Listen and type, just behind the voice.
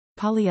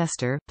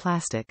Polyester,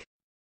 plastic.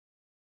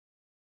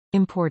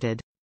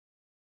 Imported.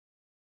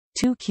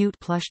 2 cute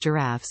plush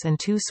giraffes and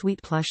 2 sweet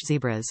plush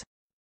zebras.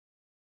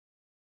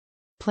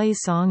 Plays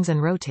songs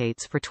and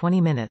rotates for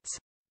 20 minutes.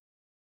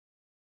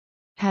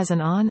 Has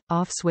an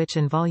on-off switch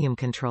and volume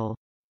control.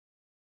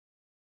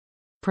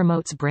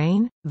 Promotes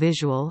brain,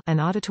 visual,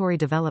 and auditory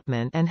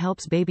development and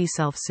helps baby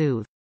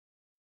self-soothe.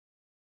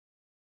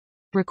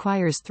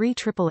 Requires 3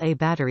 AAA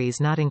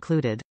batteries not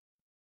included.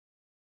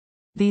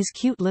 These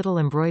cute little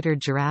embroidered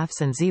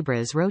giraffes and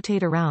zebras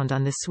rotate around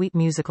on this sweet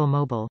musical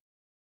mobile.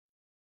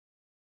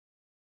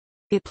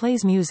 It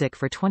plays music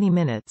for 20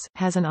 minutes,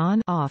 has an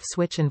on-off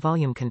switch and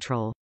volume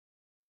control.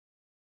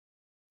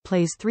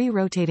 Plays 3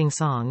 rotating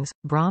songs,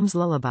 Brahms'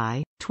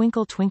 Lullaby,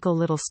 Twinkle Twinkle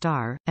Little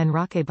Star, and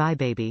Rock-a-Bye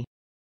Baby.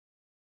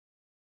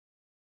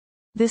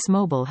 This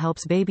mobile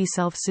helps baby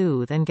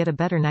self-soothe and get a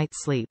better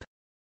night's sleep.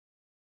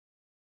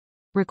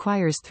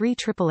 Requires 3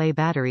 AAA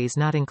batteries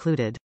not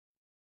included.